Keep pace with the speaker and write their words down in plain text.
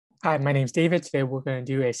Hi, my name is David. Today we're going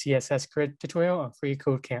to do a CSS Grid tutorial on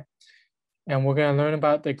freeCodeCamp. And we're going to learn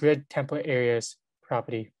about the grid template areas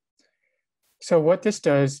property. So what this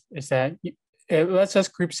does is that it lets us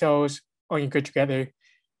group cells on your grid together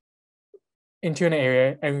into an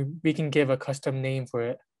area, and we can give a custom name for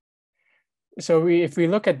it. So if we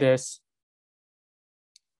look at this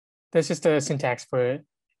is the syntax for it.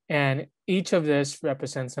 And each of this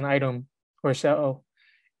represents an item or cell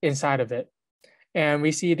inside of it. And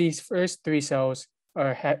we see these first three cells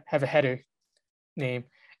have a header name,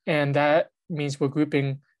 and that means we're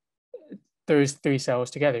grouping those three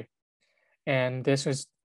cells together. And this is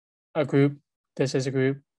a group, this is a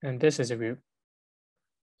group, and this is a group.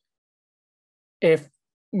 If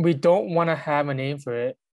we don't want to have a name for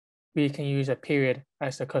it, we can use a period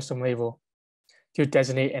as the custom label to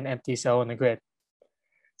designate an empty cell in the grid.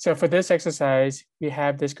 So for this exercise, we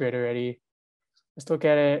have this grid already. Let's look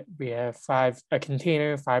at it. We have a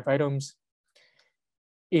container, 5 items.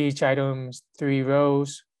 Each item's 3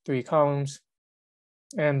 rows, 3 columns.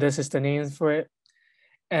 And this is the name for it.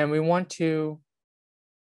 And we want to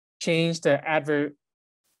change the advert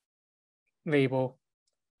label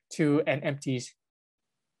to an empty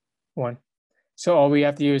one. So all we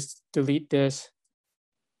have to do is delete this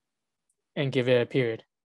and give it a period.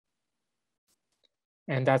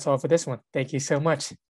 And that's all for this one. Thank you so much.